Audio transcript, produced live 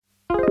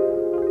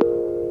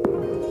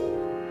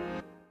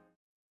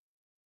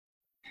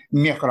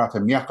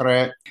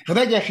ميقرة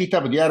غدا خيتا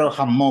بديارو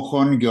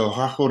خموخن جو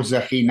خرزة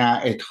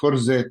خينا ات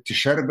خرزة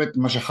تشربت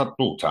مش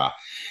خطوطة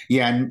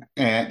يعني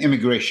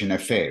immigration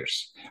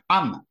affairs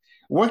أما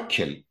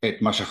وكل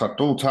ات مش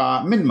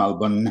خطوطة من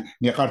ملبن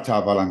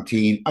ميقرتا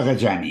فالنتين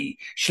أغجاني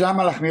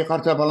شلام لخ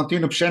ميقرتا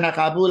فالنتين وبشينا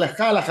قابولة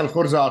خالخ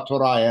الخرزة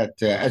طراية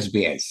اس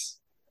بي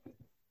اس.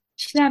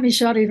 شلامي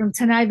شاريرم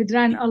تناي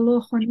بدران الله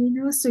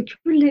خونينوس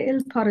وكل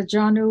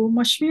البارجانو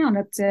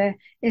مشميانة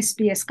اس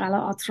بي اس قال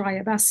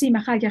أطرايا باسي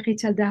مخاجة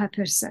قيتل دها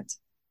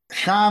برست.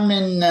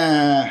 خامن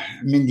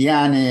من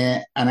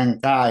ديانة أنا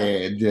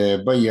نقايد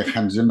بي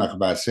خمزة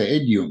مخباسة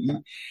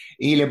إديوم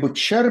إلى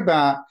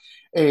بتشربة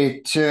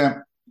ات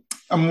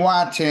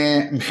أموات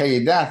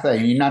مخيداثة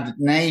United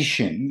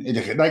Nation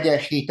إذا رجع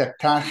خيتا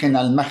تاخن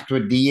المخت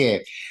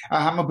والدية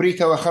أهم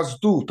بريتا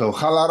وخزطوطة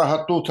وخلارها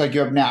طوطة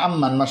جبنا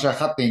عمان مشا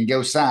خطين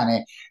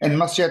جوسانة إن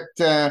مشيت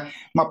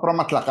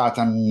مبرمت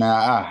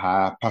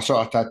لقاتا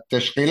بسوطة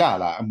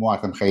تشغيلالة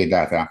أموات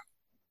مخيداثة.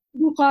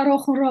 دو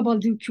قاروخن رابا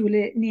دو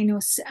كولي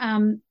نينوس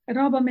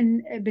رابا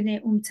من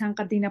بني أمتان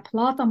قدينا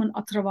بلاطة من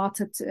أطروات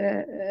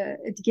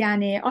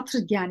دجاني أطر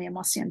دجاني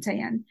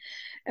ماسينتين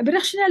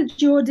برخشنا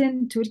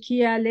الجوردن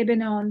تركيا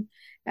لبنان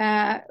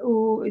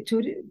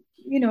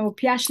و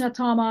بياشنا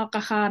تاما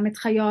قخا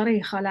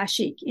متخياري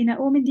خلاشيك إنا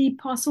أومن دي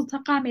باسل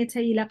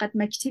تقامتي لقد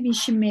مكتبي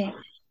شمي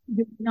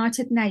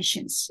United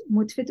Nations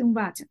متفت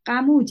أمبات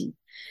قامودي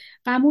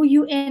قامو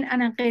يو ان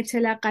انا قيت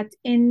لقد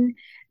ان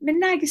من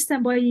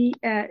ناقصتن باي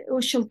او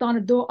شلطان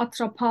الدو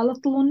اطرا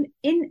بالطلون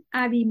ان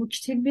ابي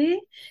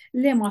مكتبه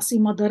لماسي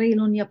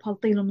مدريلون يا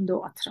بالطيلون من دو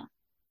اطرا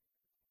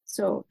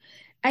سو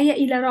اي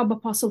الى رابا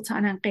باصلت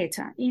انا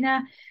قيتا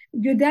انا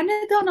جدان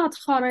دانات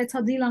خارطة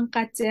ديلان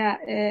قد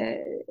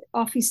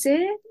اوفيسي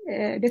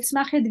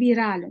بتسمخد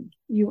فيرالن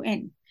يو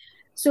ان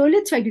سو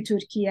لتفاجئ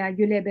تركيا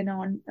جو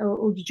لبنان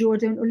او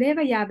جوردن او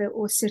ليفا يابا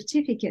او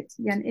سيرتيفيكت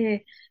يعني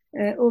ايه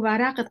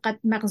وورقة قد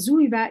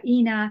مغزوي با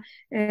إينا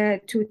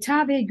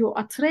تتابع جو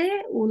أطري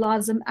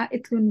ولازم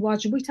أتلون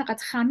واجبوي قد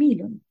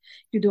خاميلون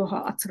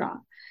يدوها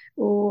أطرا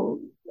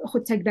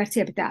وخد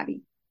تكبرتي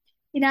بدابي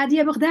إن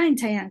عادية بغداين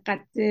تيان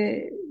قد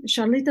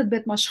شرليطة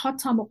بيت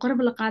مشخطها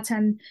مقرب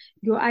لقاتن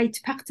جو أي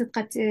تبقت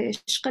قد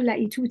شقلة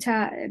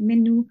إيتوتا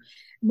منو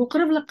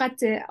مقرب لقد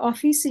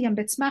أوفيسي يم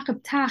بتسماق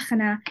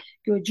بتاخنا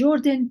جو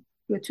جوردن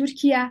جو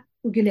تركيا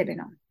وجو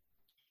لبنان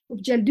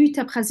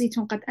وبجلدويتا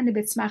بخزيتهم قد أنا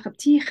بتسماخ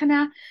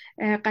بتيخنا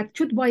قد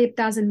كنت باي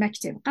بتاز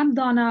المكتب قم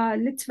دانا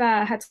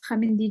لتفا هت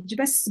خمندي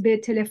بس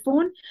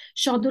بتليفون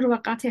شادور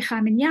وقاتي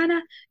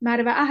خامنيانا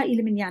معرفة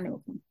إلي من يعني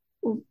وكم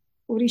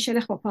وريشة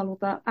الأخوة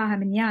بالوطة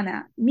من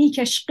يانا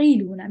ميكا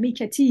شقيلونا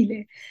ميكا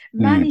تيلي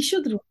ماني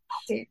شدرو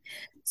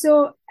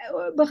سو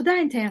بغدا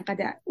انتين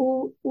قدا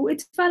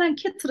واتفالن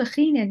كتر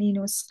خينا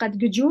نينوس قد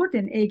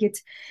جوردن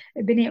ايجت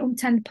بني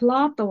امتن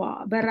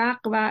بلاطوا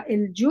براقوا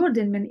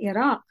الجوردن من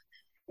إيراق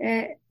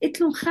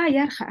اتلون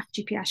خايرخا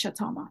اخجي بياشا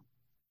تاما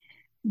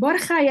بار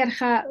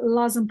خايرخا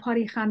لازم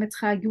باري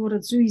خامتخا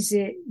جورد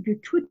زويزي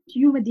جوتوت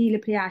يوم دي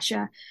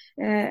لبياشا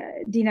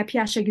دينا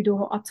بياشا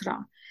جدوه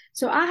أطرا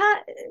سو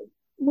آها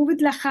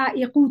موفد لخا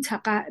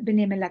يقوتها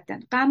بني ملتن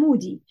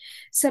قامودي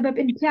سبب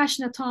إن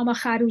بياشنا تاما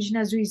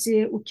خاروجنا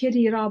زويزي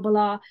وكري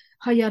رابلا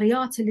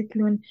هياريات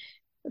لتلون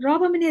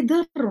رابا من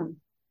يضرن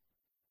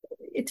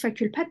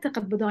اتفكوا البت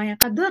قد بداية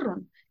قد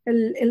ضرن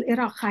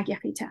العراق خاقي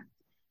خيتا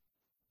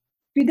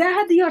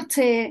بداها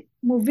ديارتي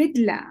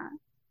مفيدلا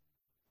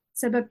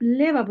سبب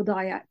ليفا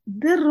بداية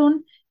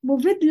درن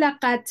مفيدلا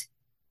قد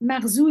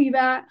مغزوي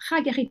با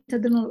خاقي خي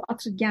تدرن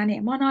الأطر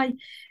الجاني ماناي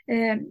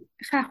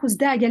خاخوز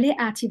داقة لي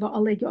آتي با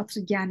الله يجو أطر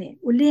الجاني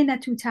ولينا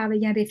تو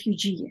تاويين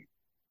ريفيوجية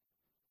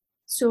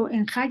سو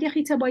إن خاقي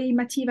خي تباي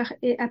متيبا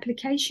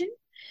application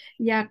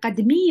يا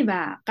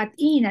قدميبا قد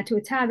إينا تو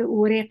تاوي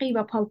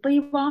وريقيبا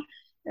بالطيبا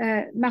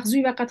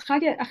مغزوي با قد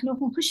خاقي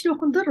أخنوخن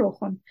خشلوخن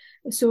دروخن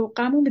سو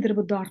قاموا مدرب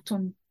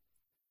الدارتون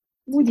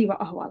مودي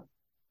وأهوال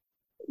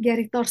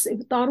جاري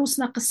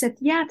طاروسنا قصة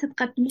يا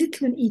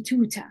تتقتلتلن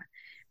إيتوتا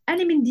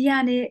أنا من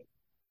ديانة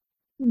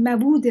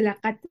مبود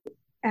لقد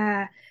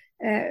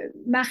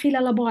ما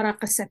خلال لبارة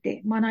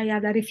قصتي ما أنا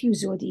يادا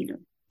ريفيوزو ديلون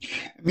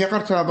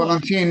ميقرتا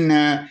فالنتين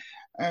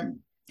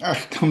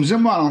هم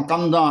زمان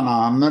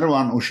قمدانا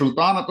مروان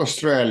وشلطانة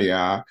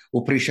أستراليا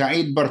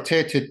وبريشايد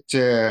برتيتة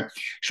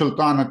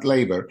شلطانة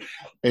ليبر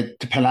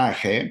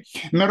تبلاخي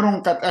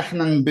مرون قد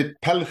اخنا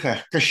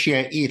بتبلخه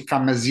قشيائيت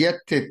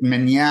قمزيتت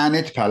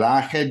منيانة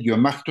بلاخة ديو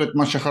مختوت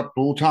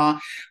مشخطوطها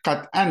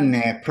قد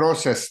أن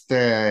بروسست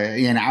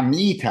يعني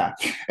عمليتها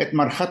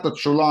اتمرخطت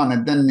شلانة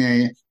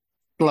دني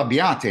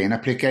طلبياتي ان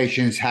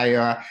ابليكيشنز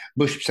هاي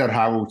بوش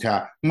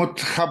بسرهاوتا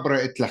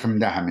متخبرة اتلخ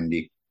مداها من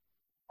دي.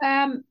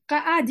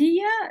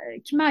 قادية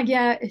كما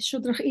جاء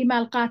شدرخ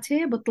إيميل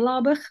قاتي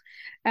بطلابخ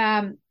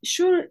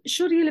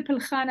شو ريلي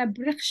بالخانة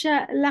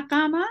برخشة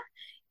لقامة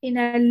إن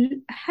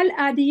هل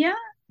آدية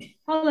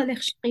هلا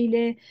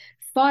لخشقيلة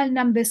فال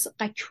نمبس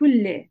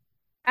كل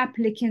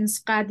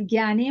applicants قاد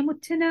جاني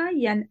متنا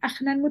ين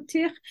أخنا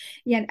متيخ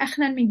ين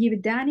أخنا من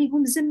جيب داني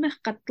هم زمخ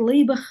قد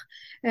طليبخ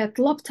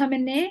طلبتها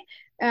مني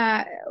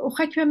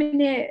وخكمة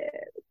مني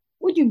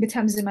وديم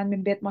بتهم زمان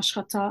من بيت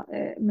مشخطة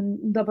من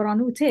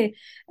دبرانوته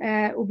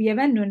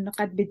وبيفنن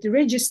قد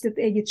بتريجستت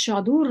ايجت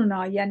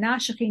شادورنا يا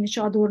ناشخين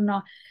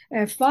شادورنا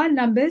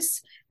فالنا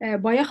بس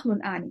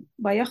بايخلون اني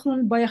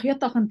بايخلون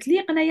بايخيطخن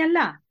تليقنا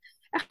يلا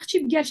اختي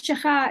بقال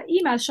شخا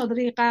ايمال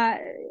شضريقة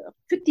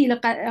فتي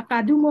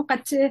لقادومو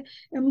قد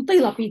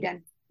مطيلة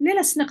بيدن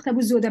ليلة سنقتبو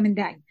الزودة من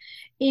داي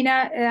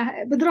إنا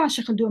بدراش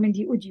خلدو من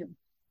دي أوديوم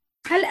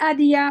هل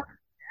آدية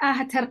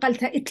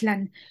ترقلت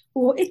إتلن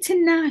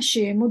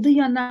وإتناشي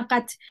مضينا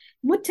قد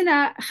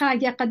متنا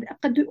خاجة قد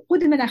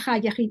قدمنا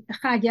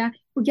خاجة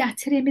وجاه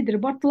تري مدر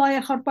بطلايا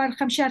خربار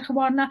خمشار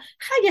خبارنا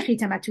خاجة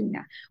خيتا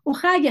ماتونا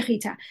وخاجة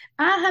خيتا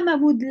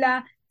مبود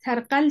لا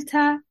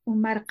ترقلتا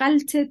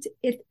ومرقلتت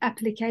إت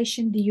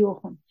أبليكيشن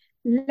ديوخن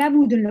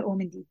لابودن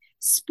لأومن دي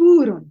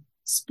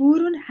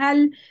سبورون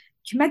هل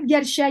كمت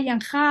قرشا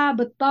ينخا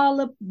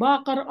بالطالب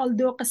باقر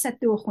ألدو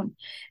قصتوخن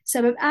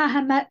سبب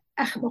ما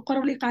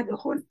بقرب لي قاعد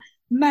أخون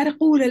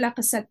مرقولة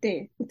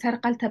لقصتي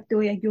وترقلتها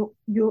بدويا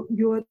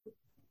جو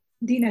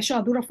دينا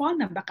شادورة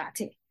فانا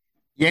بقعتي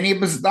يعني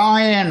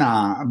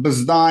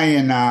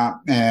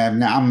بصداينا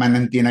ابن عم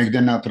انتي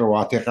نقدنا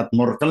ترواتي قد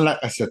مرقلة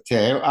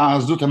قستي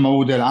وازوتا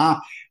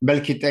مودة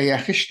بلكي تايا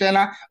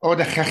خشتلا او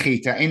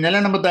دخخيتا ان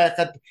لنا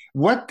بضايقت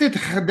واتت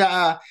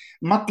خدا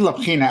مطلب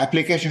خينا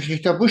ابليكيشن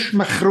خيتا بوش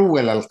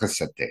مخروة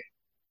للقصتي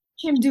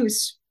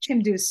كم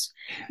دوس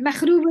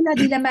مخروبة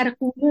دي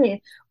لمرقولة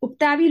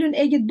وبتعبيلون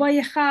ايجد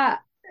باي خا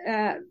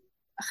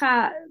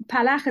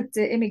بالاخت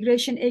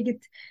immigration ايجد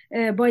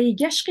باي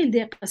جشقل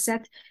دي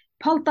قصت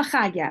بلطة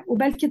خاجة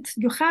وبلكت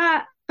جو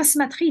خا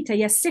قسمة خيتا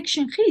يا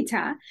سكشن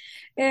خيتا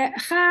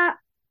خا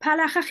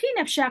بالاخ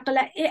خينا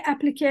بشاقلة اي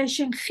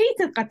ابليكيشن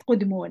خيتا قد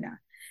قدمونا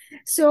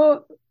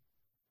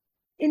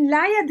إن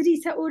لا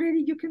يدري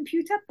already جو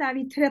كمبيوتر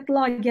تابي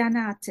ترطلا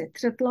جانات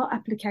ترطلا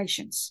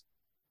applications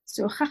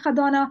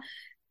خدانا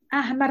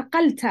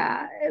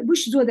مرقلتا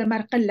بوش زودة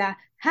مرقلة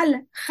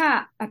هل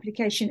خا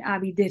application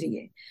آبي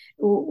دريه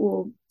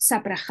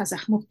وسبرة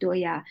خزخ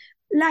مبدويا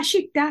لا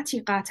شك داتي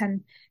قاتن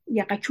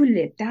يقا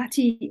كل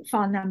داتي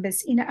فالنام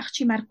بس إنا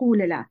أختي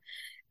مرقولة لا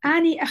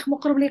أني أخ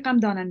مقرب لي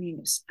قمدانا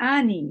نينوس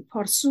أني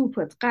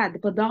فرسوبت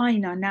قد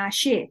بضاينا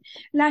ناشي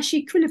لا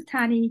شي كل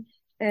بتاني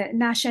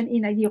ناشن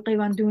إنا يو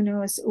قيوان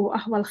دونوس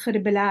وأهوال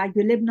خربلا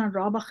يو لبنان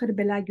رابا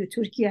خربلا يو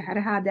تركيا هر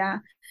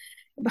هذا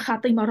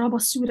بخاطي مرابا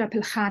السورة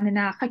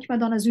بالخاننا خك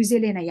مدانا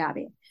زوزيلينا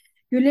يابي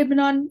يو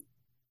لبنان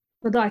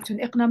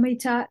بضايتون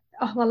إقناميتا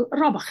أهوال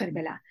رابا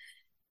خربلا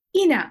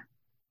إنا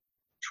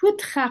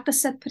شود خا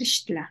قصة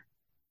برشتلا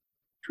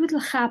شود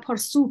الخا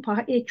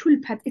برسوبا إيه كل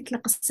بات إتلا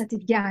قصة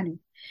تجاني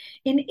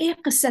إن إيه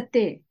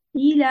قصة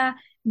إلى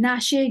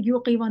ناشي يو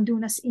قيوان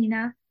دونس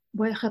إنا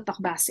بوي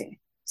خطق باسي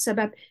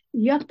سبب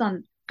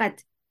يطن قد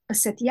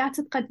قصتيات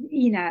قد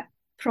إنا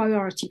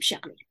priority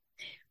بشكل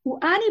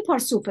وأني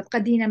برسوبت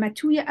قدينا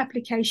متوية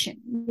application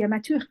يا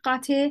متوية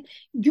قاتي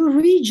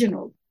جو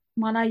regional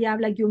مانا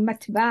يابلا جو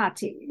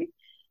متباتي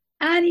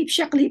أني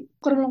بشكل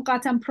قربلون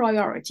قاتم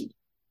priority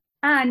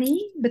أني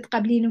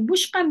بتقبلين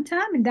بوش قمتا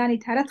من داني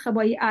تهرت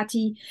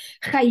خباياتي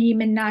خي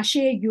من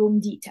ناشي جو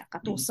مديتا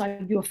قطوصا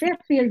جو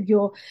فيرفيلد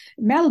جو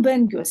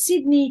ملبن جو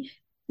سيدني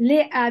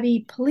لي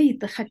أبي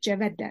بليط خدجة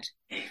بدر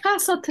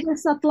خاصة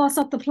رسة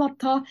ثلاثة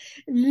طفلتها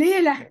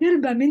ليلة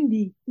خربة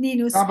مندي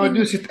نينوس طبعا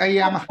دوست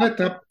أيام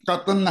خطب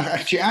قطنا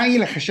أختي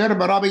آيلة خشر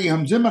برابي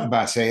هم زمغ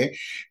باسي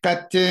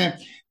قد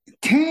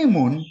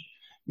تيمون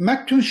ما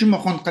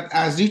تنجمخون قد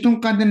أزيتون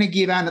قد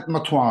نجيرانت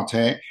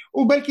مطواته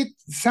وبلكي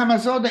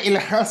سمزودة إلى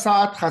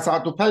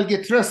خاصات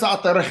وبلكي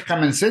رسات رخقة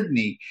من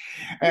سدني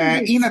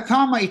إينا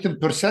تاما إيتم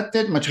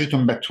برستد ما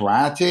تخيتم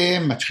بتواته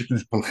ما تخيتم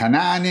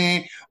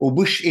بالخنانة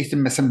وبوش إيتم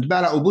مسمد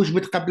بالا وبوش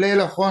بتقبلي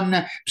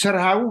لخون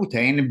بسرهاوته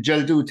يعني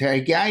بجلدوته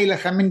جاي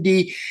لخ من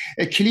دي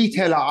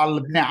كليتها لعل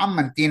ابن عم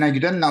انتينا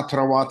جدنا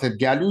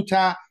ترواتت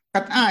قالوتا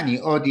قد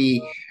آني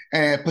أودي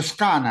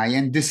بسقانا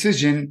يعني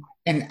decision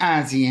إن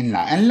آزين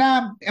لا إن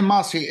لا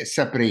ماسي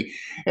سبري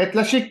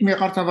اتلاشيك مي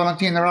قرطة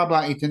فالنتين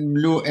رابع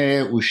يتنملوء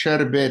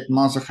وشربت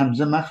ماسي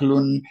خمزة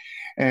مخلون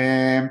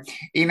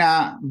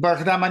إنا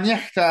بغدا من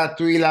يختا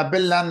تويلا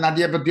بلا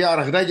نادية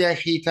بالديار غدا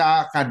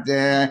خيتا قد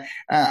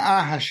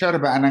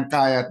شربة أنا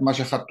نقايت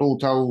ماشي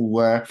خطوطة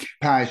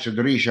وباش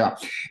دريشة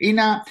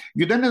إنا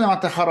يدنا ما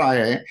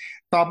تخرايا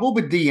طابوب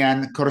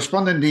الديان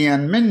كورسبوندنت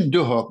ديان من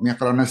دهب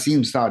يقرأ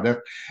نسيم صادق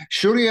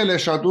شوريا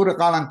لشادور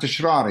قال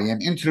تشراري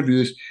يعني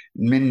انترفيوز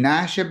من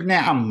ناشب بن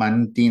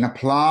عمان دينا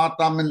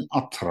بلاطة من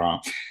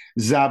أطرا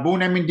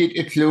زابونا من ديت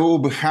اتلو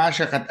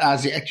بخاشة قد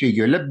آزي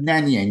أكيو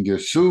لبنان ينجو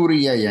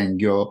سوريا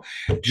ينجو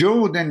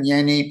جودن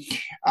يعني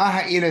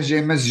إلى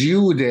جي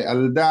مزيودة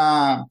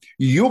الدا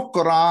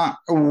يقرأ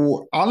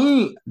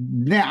وعل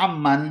بن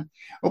عمان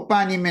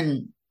وباني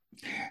من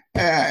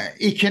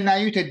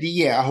إيكنايوت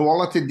الدية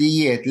أهوالات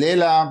الديات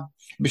ليلة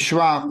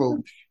بشواق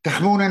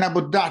تخموننا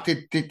بدعت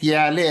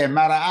تتيالي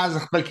مرة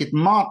آزخ بلكت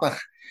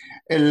ماطخ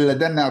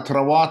الدنا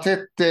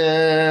ترواتت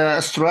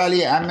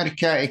أستراليا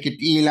أمريكا إكت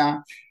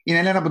إيلا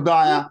إن لنا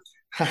بضايا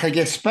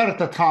خخجي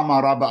سبرت تاما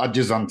رابع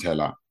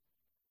أجزانتلا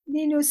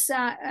نينوس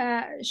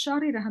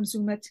شاري رهم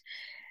زومت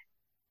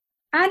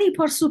أني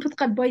برسوبت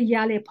قد بي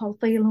يالي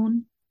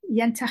بالطيلون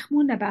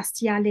ينتخمون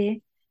باست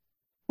يالي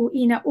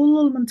وإنا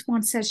أولو من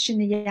تمان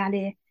سرشن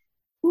يالي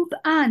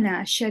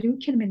وبأنا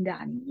شروك من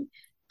دعني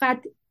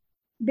قد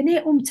بني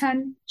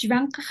أمتن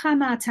جوانق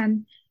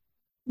خاماتن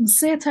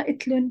نصيتا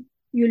إتلون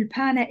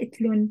يلبانا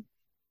إتلون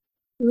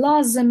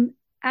لازم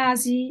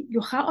آزي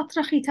يخا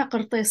أطرخيتا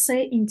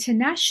قرطيسي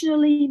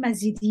internationally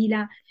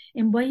مزيديلا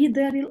إن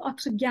بايداري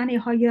الأطرق يعني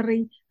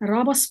هايري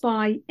رابا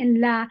سباي إن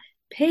لا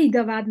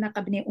بيدا وادنا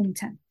قبني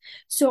أمتن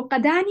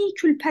قداني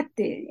كل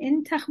بد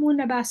إن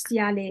تخمون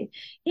باستيالي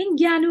إن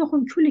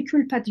جانوخن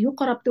كل بد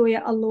يقرب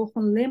دويا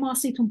اللوخن لما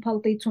سيتم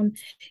بلطيتون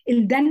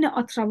الدن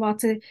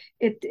أطروات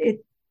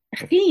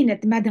خينة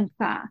مدن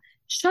فا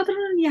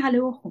شدرن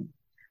يعلوخن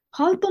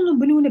خالطن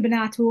بنون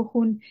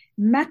بناتوخن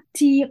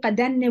متي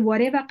قدن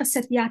وريبا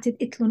قصة ياتد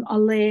إتلون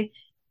الله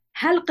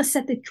هل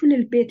قصة كل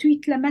البيت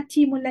ويتلا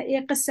متي ملا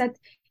إيه قصة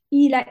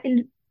إلى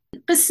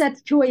قصة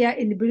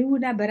كويا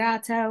البنونة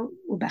براتا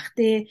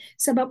وبختي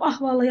سبب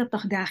أهوال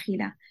يطخ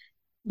داخلة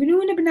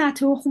بنون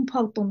بناتوخن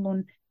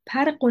بلطنن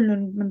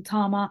بارقلن من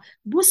تاما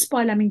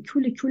بوسبالا من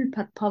كل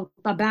بط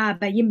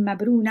بابا يما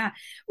برونا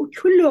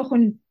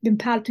وكلوخن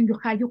بمبالتن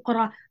يخا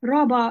يقرا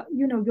رابا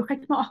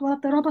يخت ما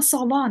أهوالات رابا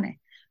صعبانة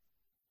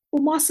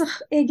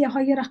وماسخ إيجي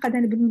هايرة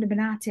قدن بنون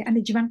بناتي أنا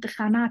جوانق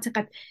خاناتي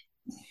قد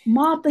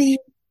ماطي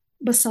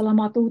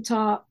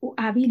بالصلاماتوتا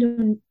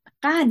وعبيلون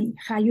قاني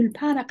خايل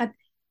بانا قد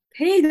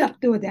هيدا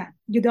دودا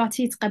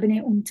جداتيت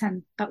قبني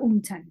أمتن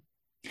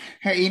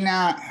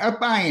هنا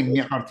أباين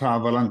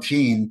يقرطها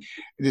فالنتين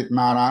دت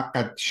مارا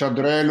قد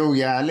شدرلو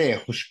يالي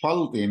خوش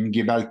بلطي من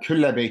قبل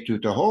كل بيتو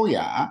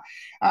تهويا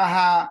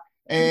أها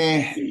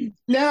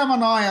لا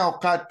منايا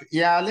وقت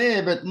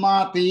يالي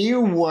بتماطي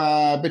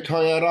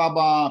وبتهويا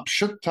رابا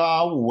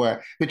بشطة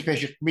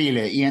وبتبش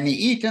قبيلة يعني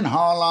إيتن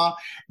هالا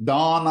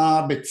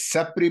دانا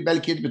بتسبري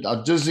بلكت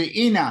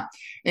بتأجزي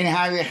إن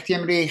هاي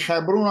اختمري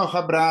خبرونا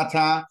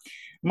خبراتها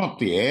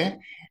مطية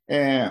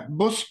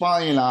بص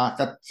بايلا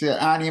قد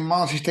أني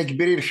ماسي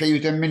تكبير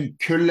الخيوتا من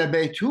كل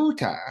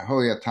بيتوتا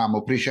هو يتامو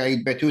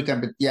بريشايد بيتوتا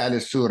بتيال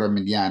السورة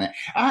مديانة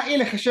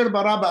إلي خشر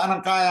برابا أنا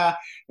قايا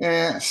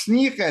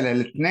سنيقة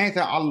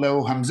للتنيتا الله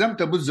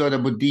وهمزمت بزودة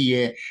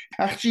بدية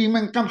أختي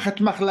من كم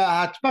خت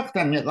مخلاها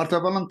تبقتا ميقرتا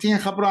فالنتين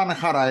خبران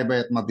خرايبا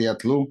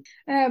يتمضيطلو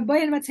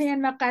باين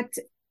متين مقت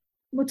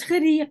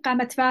متخري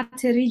قامت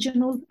فات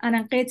ريجنال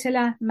أنا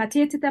قيتلا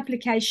ماتيت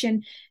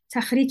أبليكيشن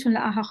تخريتون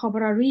لها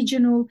خبرة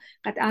ريجنال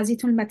قد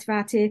أزيتون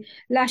متفاتي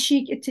لا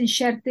شيك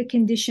اتنشرت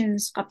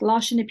كونديشنز قد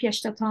لاشن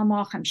بيشتا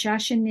تاما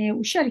خمشاشن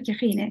وشركة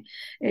خينة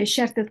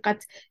شرطت قد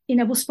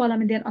إنا بوسبالا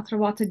من دين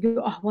أطروات جو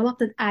أهولات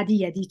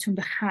عادية ديتون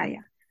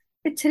بخايا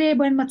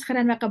التريبون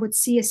متخرن وقبت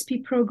CSP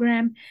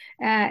program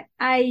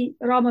أي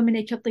رابا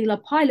من كطيلة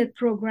pilot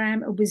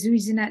program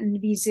وبزوزنا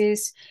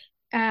الفيزيس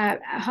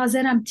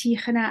هازرم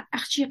تيخنا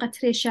أخشي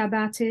قطري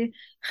شاباتي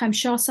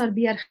 15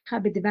 بيرخة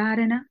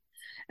بدبارنا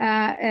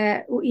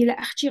وإلى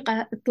أخشي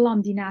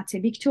قطلام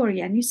ديناتي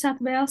فيكتوريا نيو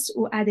ساوث ويلز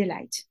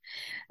وأديلايد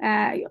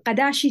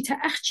قداشي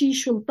تأخشي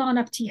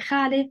شلطانة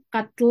بتيخالي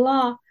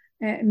قطلا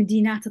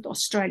مدينات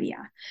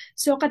أستراليا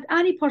قد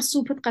أني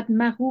برسوبت قد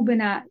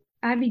مغوبنا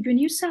أبي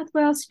نيو ساوث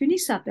ويلز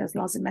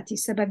لازم متي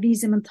سبب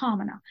فيزا من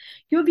طامنا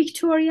يو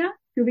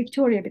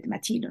فيكتوريا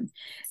بدمتيلون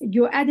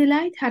جو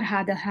أديلايد هر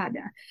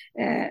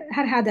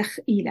هذا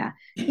إلى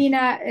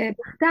هنا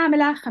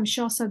بختاملا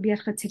 15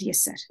 بيرخة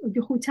تريسر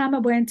وجو ختامة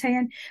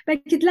بوينتين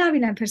بكد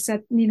لاوينا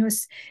فرصة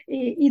نينوس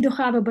إيدو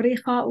خابة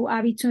بريخة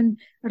وآبيتون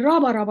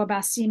رابا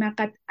باسيما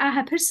قد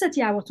فرصة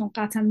ياوتون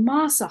قاتن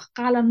ماسخ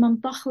قال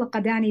المنطخ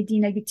لقداني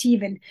دينا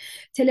جتيفن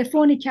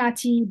تلفوني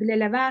كاتي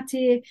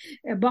بللواتي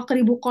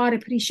بقري بقار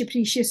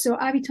بريشي سو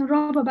آبيتون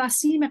رابا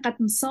باسيما قد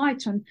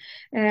مصايتون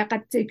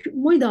قد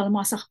مويدال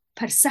ماسخ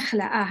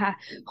برسخلة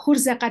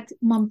خرزة قد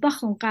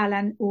منطخن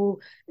قالن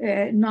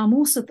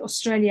وناموسة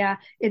أستراليا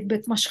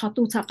إدبت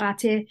مشخطوطة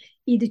قاتي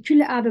إيد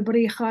كل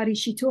بريخة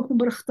ريشيتوخن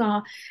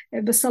برخطة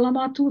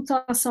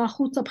بسلاماتوطة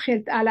صاخوطة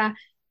بخيلت على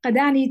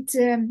قدانيت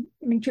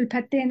من كل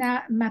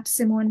باتينا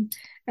مابسمون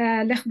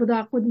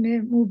لخبضا قدمة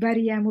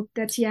مبارية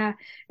مبتتيا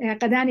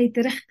قدانيت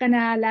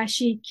رخقنا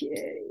لاشيك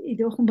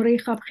إيدوخن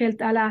بريخة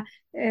بخيلت على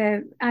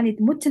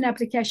أنيت متن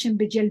أبليكيشن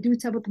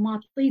بجلدوتا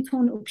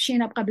بطماطيتهن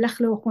وبشينا بقبل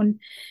خلوخن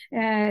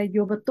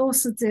يو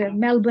بتوسط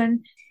ملبن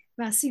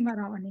باسيما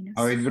راوانينس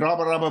أو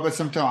رابا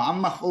بسمتو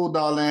عم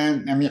خوضة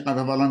لين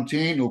أميقة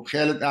فالنتين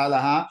وبخيلت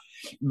علىها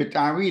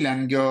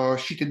بتعويلا جو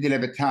شيت الدلة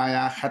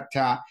بتاعها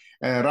حتى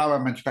رابا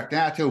من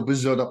تفقياته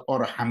وبزود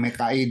بقرح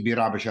حميقايد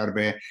برابا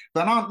شربه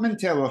ضنات من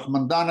توخ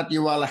من دانت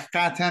يوالخ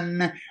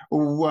قاتن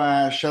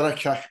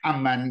وشركة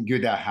أمن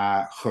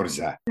جداها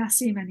خرزة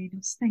باسيما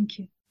نينوس thank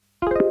you